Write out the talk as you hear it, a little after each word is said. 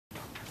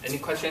Any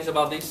questions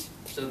about this?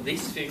 So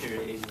this figure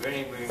is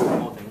very, very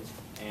important,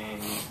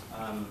 and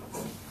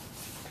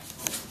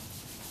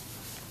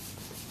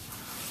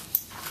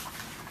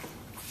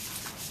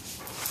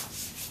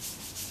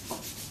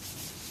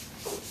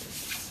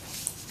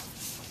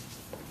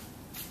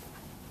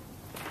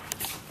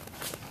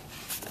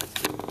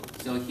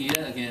so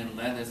here again,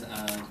 let us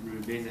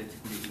revisit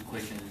the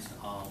equations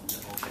of the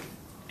object.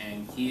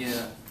 And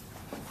here,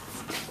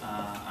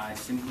 I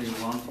simply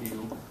want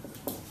to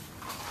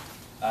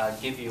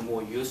give you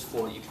more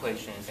useful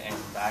equations, and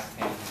that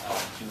can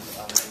do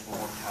a little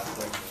more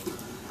calculation.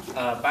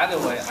 By the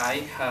way,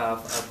 I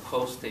have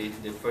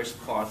posted the first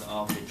part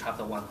of the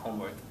chapter 1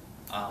 homework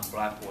on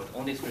Blackboard,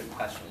 only 3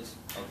 questions.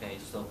 Okay,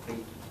 so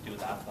please do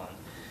that one.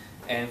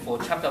 And for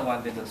chapter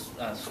 1, there's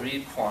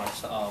 3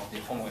 parts of the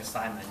homework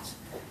assignments,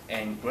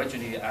 and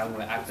gradually I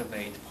will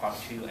activate part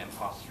 2 and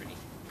part 3.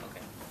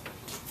 Okay.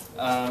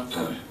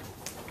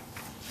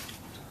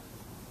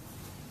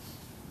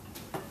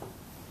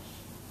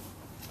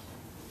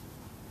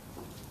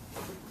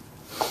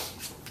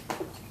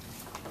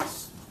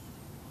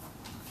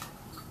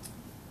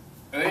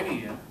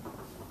 Earlier,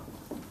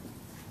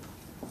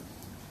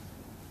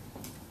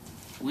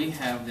 we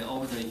have the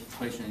orbital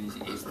equation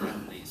is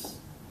like this.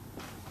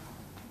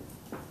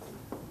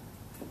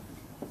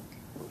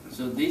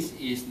 So this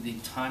is the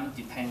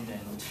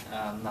time-dependent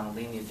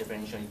nonlinear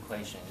differential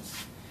equations,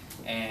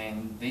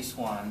 and this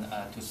one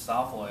to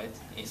solve for it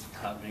is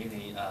not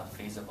really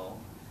feasible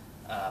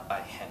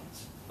by hand.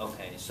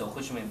 Okay, so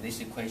which means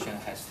this equation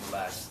has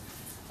less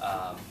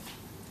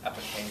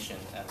application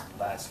and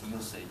less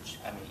usage,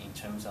 I mean, in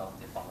terms of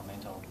the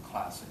fundamental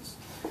classes.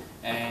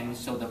 And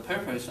so the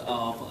purpose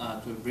of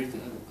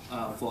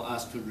for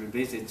us to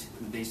revisit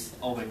this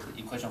orbit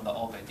equation of the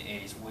orbit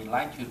is we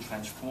like to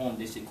transform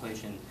this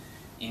equation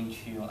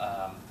into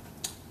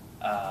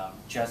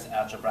just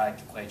algebraic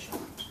equation,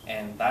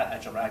 and that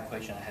algebraic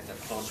equation has a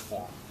closed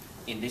form.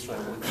 In this way,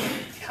 we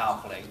can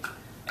calculate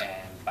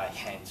and by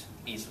hand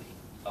easily.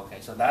 Okay,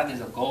 so that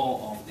is the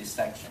goal of these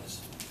sections.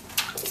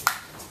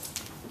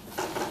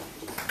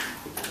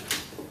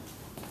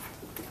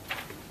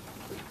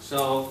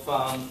 So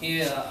from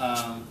here,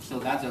 so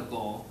that's the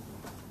goal,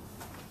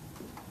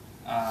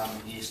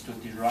 is to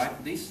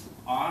derive this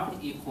R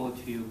equal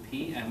to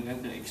P. I'm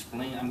going to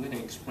explain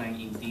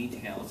in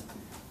details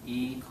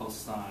E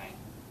cosine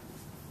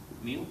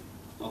mu.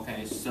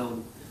 Okay,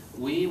 so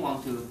we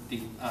want to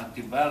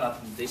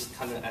develop this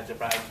kind of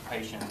algebraic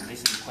equation,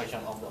 this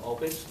equation of the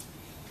orbit.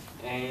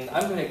 And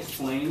I'm going to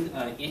explain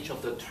each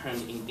of the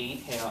terms in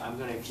detail. I'm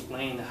going to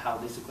explain how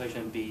this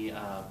equation be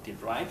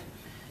derived.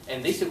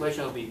 And this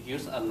equation will be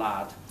used a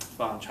lot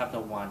from chapter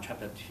 1,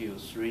 chapter 2,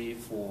 3,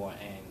 4,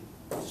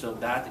 and so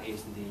that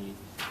is the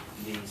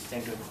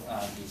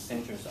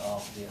centers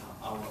of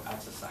our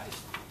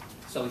exercise.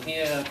 So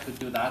here to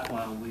do that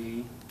one,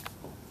 we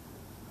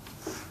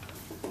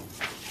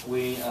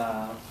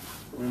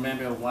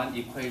remember one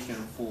equation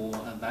for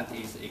that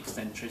is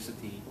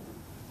eccentricity.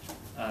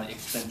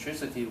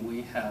 Eccentricity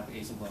we have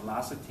is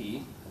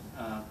velocity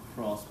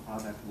cross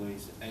product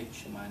with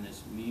h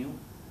minus mu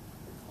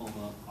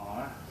over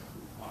r.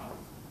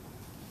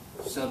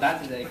 So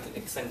that is the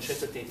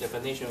eccentricity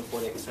definition for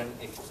the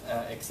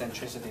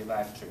eccentricity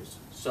vectors.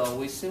 So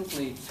we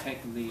simply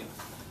take the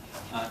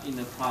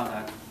inner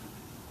product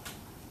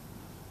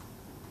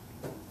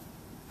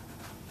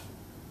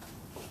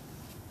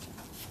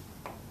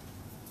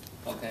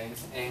okay,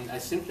 and I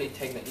simply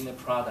take the inner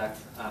product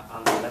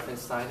on the left hand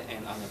side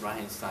and on the right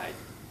hand side,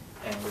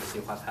 and we'll see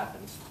what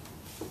happens.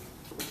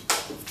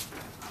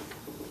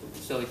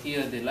 So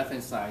here the left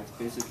hand side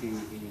basically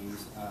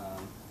is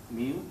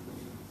mu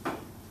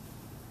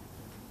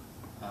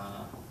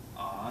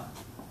R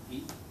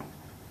E,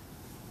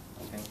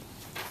 okay,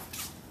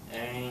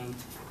 and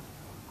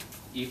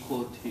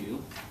equal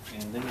to,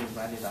 and let me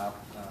write it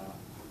up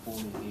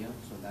fully here,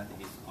 so that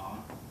is R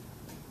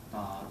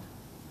dot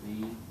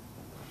V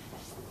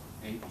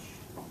H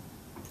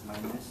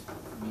minus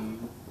mu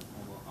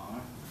over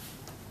R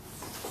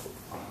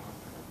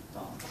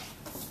dot.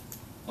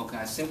 Okay,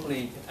 I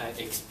simply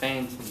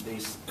expand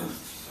this,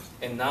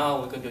 and now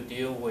we're going to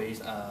deal with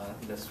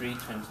the 3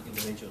 terms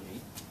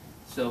individually.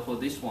 So for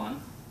this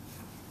one,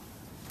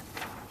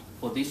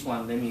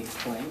 let me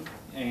explain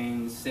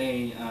and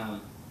say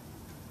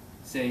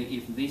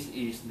if this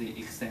is the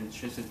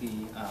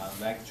eccentricity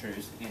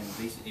vectors and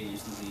this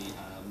is the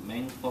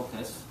main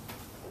focus.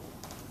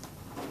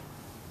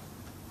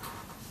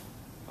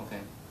 Okay,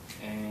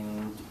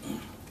 and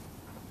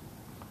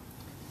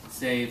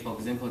say for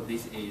example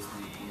this is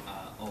the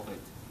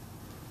orbit.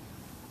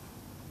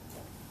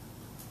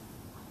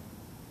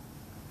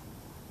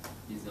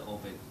 This is the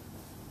orbit,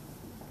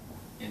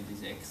 and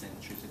these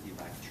eccentricity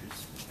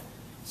vectors.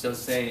 So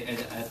say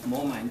at the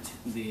moment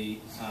the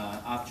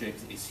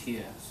object is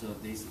here, so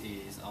this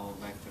is our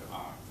vector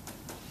R.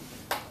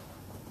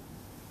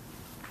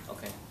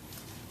 Okay,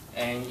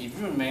 and if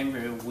you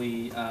remember,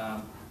 we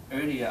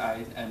earlier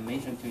I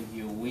mentioned to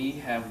you we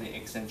have the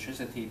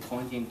eccentricity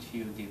pointing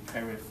to the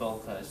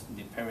perifocus,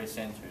 the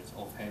pericenters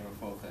or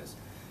perifocus,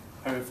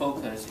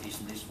 perifocus is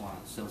this one.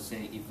 So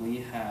say if we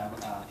have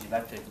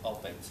electric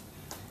object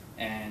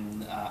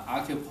and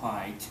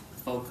occupied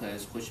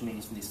focus, which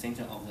means the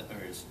center of the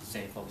Earth.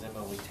 Say for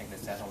example, we take the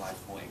satellite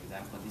for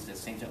example. This is the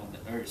center of the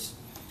Earth,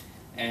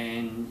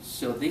 and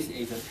so this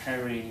is a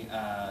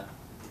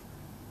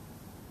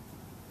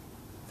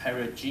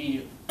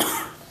perigee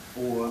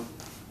or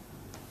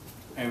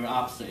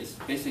periapsis.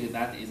 Basically,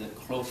 that is the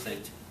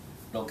closest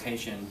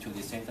location to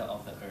the center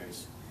of the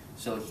Earth.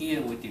 So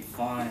here we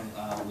define,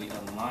 we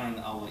align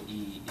our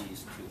E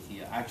is to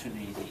here.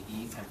 Actually, the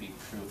E can be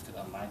proved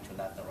to align to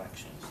that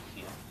direction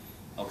here.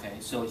 Okay,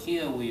 so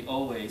here we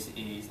always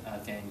is,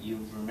 again, you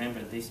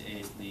remember this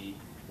is the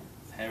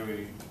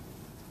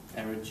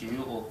perigee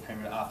or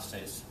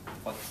periapsis,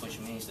 which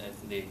means that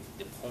the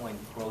point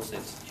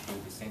closest to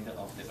the center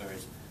of the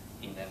Earth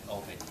in that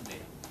orbit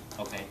there.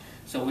 Okay,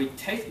 so we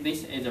take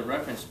this as a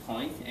reference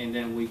point, and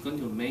then we're going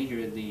to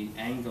measure the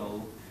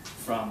angle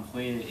from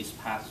where it's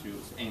passed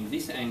through. And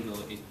this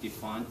angle is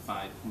defined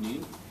by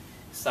nu.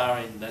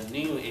 Sorry, the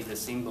nu is a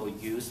symbol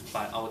used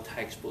by our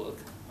textbook.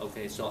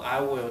 Okay, so I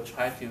will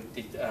try to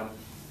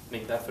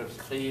make that very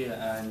clear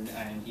and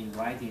in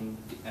writing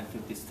to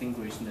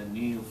distinguish the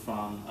nu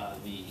from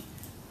V.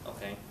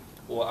 Okay,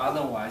 or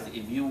otherwise,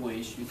 if you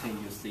wish, you can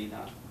use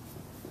theta.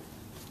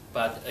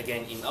 But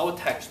again, in our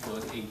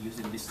textbook, it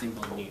uses this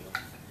symbol nu.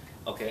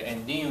 Okay,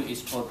 and nu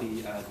is called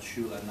the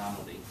true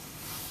anomaly.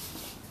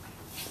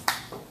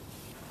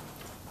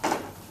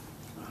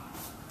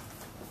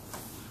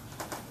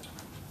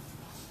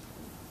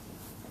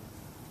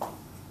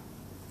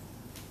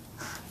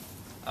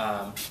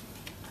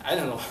 I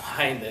don't know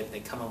why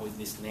they come up with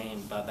this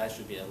name, but that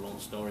should be a long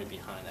story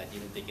behind. I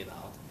didn't dig it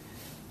out.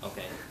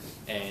 Okay,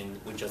 and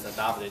we just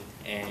adopted it.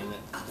 And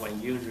when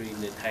you read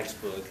the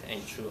textbook,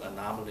 and true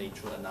anomaly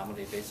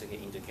basically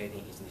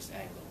indicating is this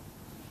angle.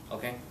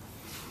 Okay,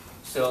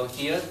 so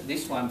here,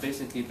 this one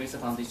basically based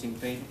upon this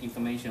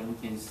information, we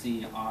can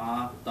see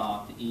R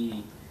dot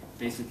E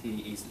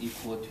basically is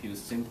equal to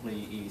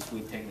simply is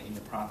we take in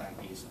the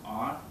product is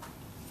R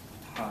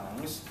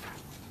times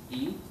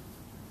E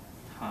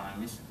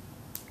times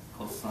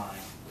cosine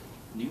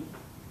nu.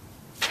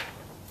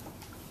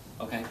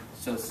 Okay,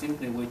 so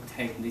simply we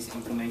take this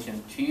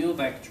information, two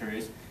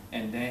vectors,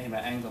 and then have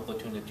an angle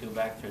between the two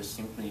vectors.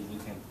 Simply we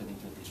can put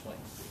it this way.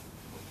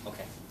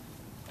 Okay.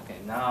 Okay,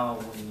 now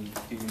we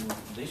do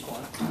this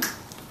one.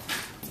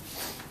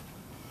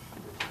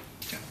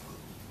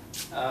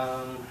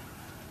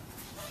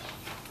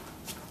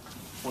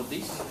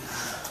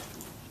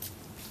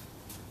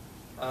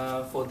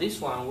 For this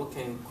one, we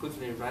can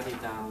quickly write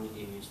it down.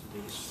 Is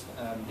this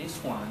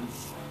this one?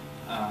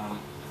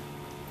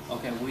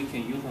 Okay, we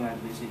can utilize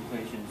this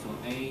equation. So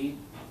A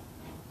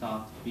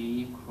dot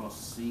B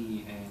cross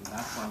C, and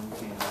that one we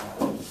can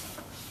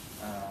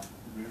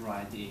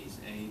rewrite is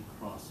A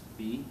cross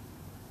B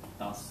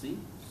dot C.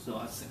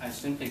 So I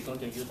simply going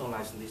to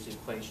utilize these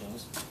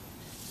equations.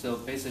 So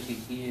basically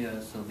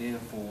here, so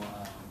therefore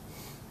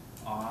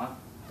R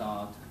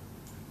dot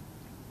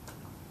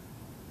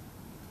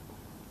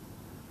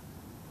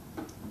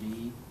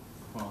B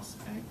cross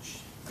H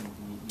can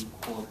be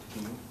equal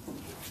to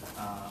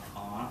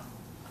R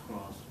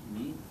cross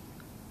B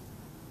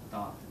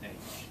dot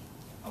H.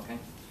 Okay?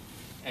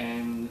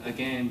 And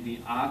again, the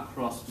R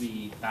cross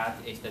B, that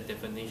is the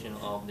definition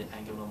of the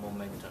angular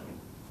momentum.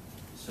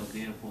 So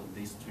therefore,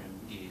 this term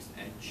is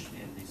H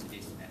and this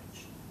is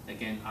H.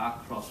 Again, R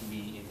cross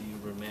B, if you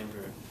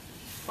remember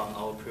from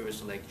our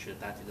previous lecture,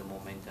 that is the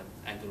momentum,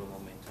 angular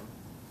momentum.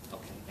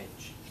 Okay,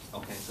 H.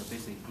 Okay, so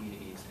basically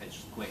here is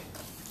H squared.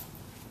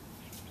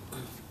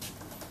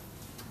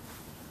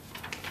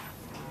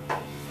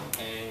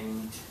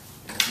 And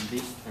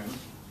this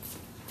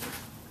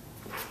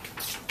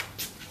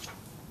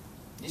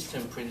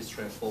term pretty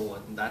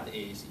straightforward. That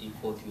is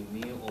equal to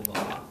mu over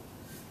R,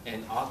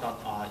 and R dot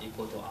R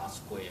equal to R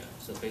squared.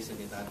 So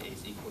basically that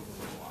is equal to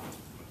mu R.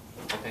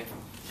 Okay.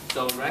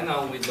 So right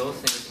now with those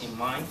things in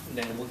mind,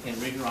 then we can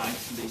rewrite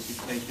this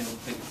equation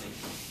quickly.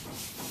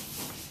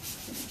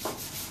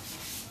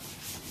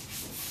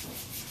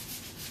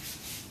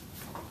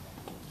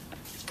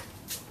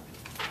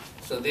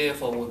 So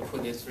therefore, we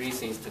put these three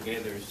things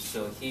together.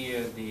 So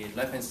here, the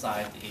left-hand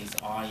side is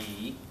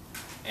RE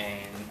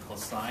and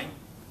cosine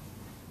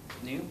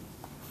nu,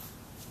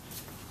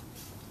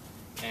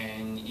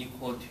 and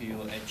equal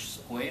to H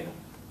squared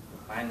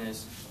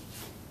minus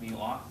mu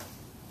R.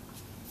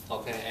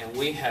 Okay, and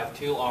we have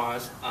two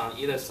R's on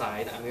either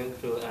side. I'm going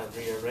to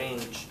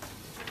rearrange.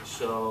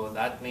 So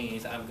that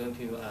means I'm going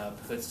to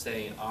put,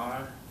 say,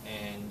 R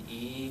and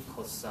E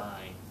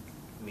cosine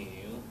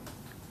mu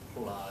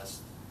plus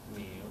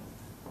mu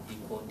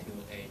equal to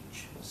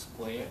H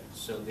squared.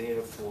 So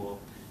therefore,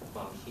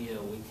 from here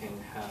we can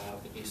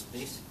have is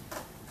this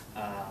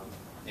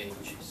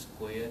H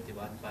squared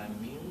divided by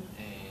mu,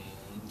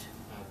 and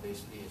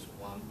this is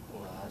 1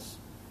 plus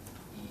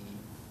E.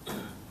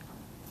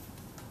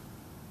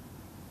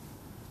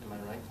 Am I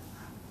right?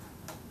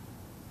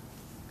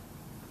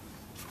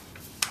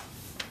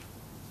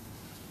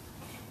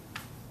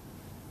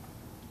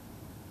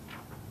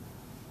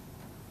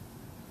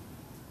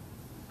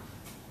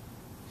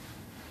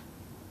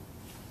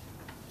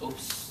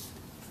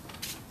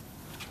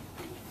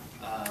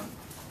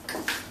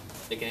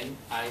 again,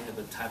 I have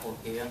a typo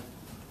here.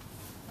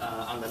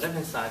 On the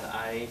left-hand side,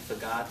 I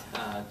forgot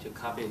to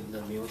copy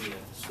the mu here.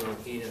 So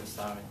here,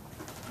 sorry,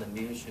 the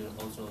mu should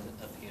also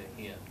appear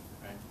here,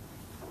 right?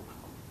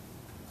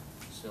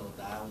 So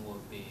that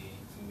will be,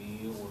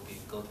 mu will be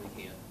go to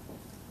here.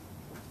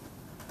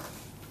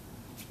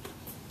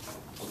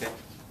 Okay.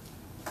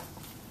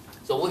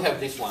 So we have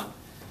this one.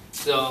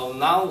 So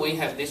now we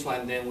have this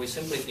one, then we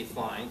simply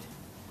defined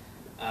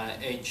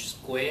h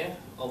squared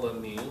over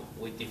mu.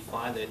 We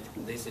defined it,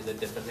 this is the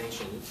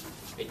definition,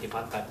 it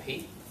divided by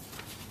p,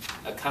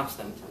 a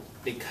constant,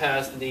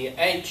 because the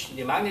h,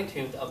 the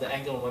magnitude of the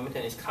angular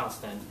momentum is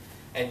constant,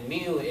 and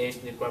mu is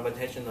the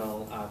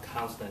gravitational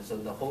constant, so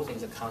the whole thing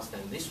is a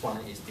constant. This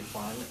one is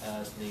defined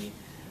as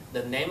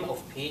the name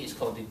of p is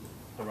called the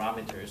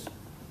parameters.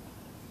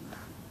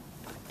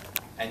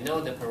 I know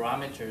the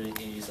parameter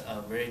is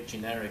a very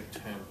generic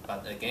term,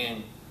 but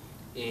again,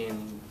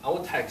 in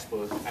our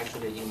textbook,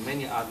 actually in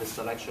many other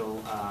selectional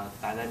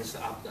dynamics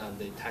of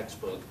the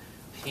textbook,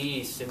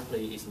 p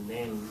simply is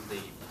named the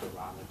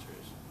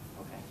parameters,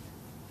 okay?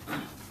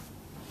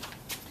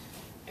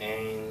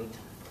 And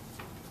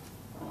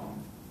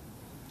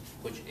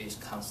which is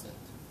constant.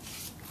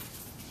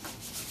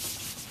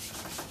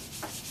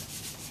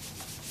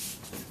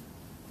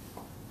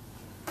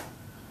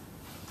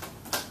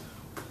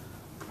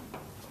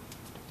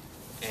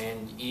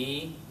 And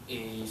E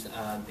is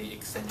the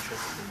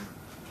eccentricity.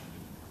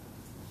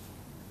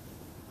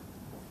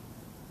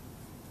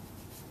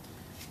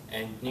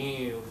 And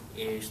nu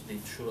is the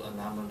true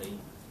anomaly.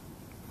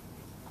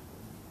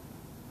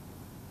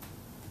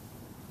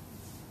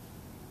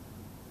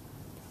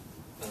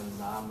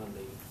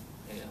 Anomaly,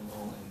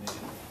 A-M-O-M-A.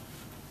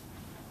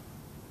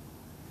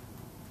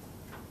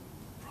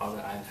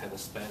 Probably I have a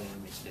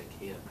spelling mistake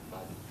here,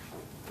 but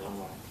don't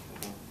worry.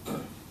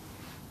 Okay.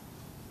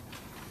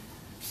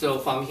 So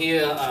from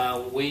here,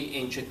 we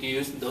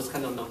introduce those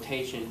kind of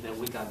notations, then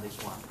we got this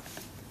one.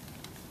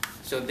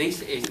 So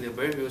this is the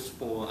values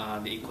for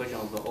the equation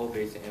of the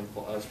orbit and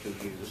for us to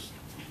use.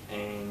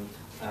 And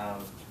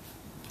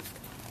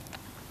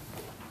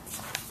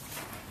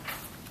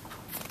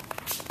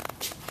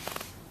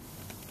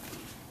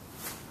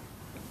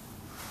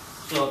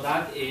so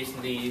that is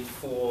the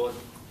for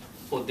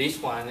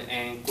this one,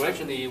 and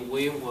gradually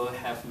we will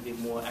have a bit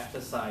more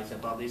exercise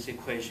about these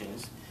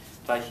equations.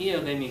 But here,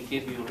 let me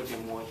give you a little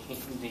bit more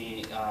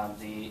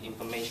the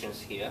information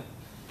here,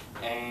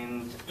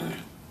 and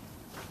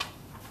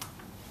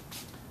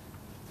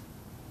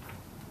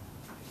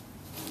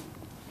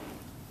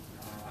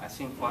I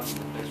think what's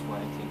the best way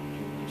I can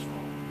do this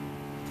one.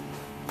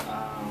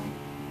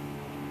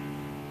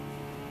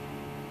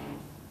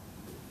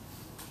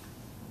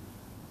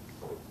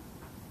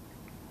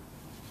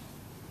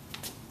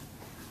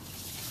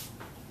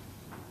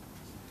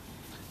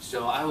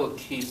 So I will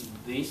keep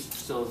this.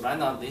 So right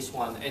now this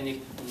one,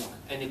 any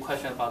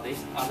question about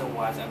this?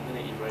 Otherwise, I'm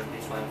going to erase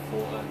this one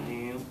for a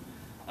new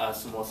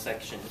small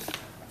section.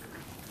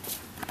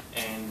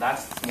 And that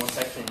small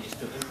section is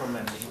to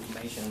implement the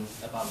information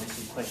about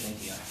this equation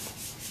here.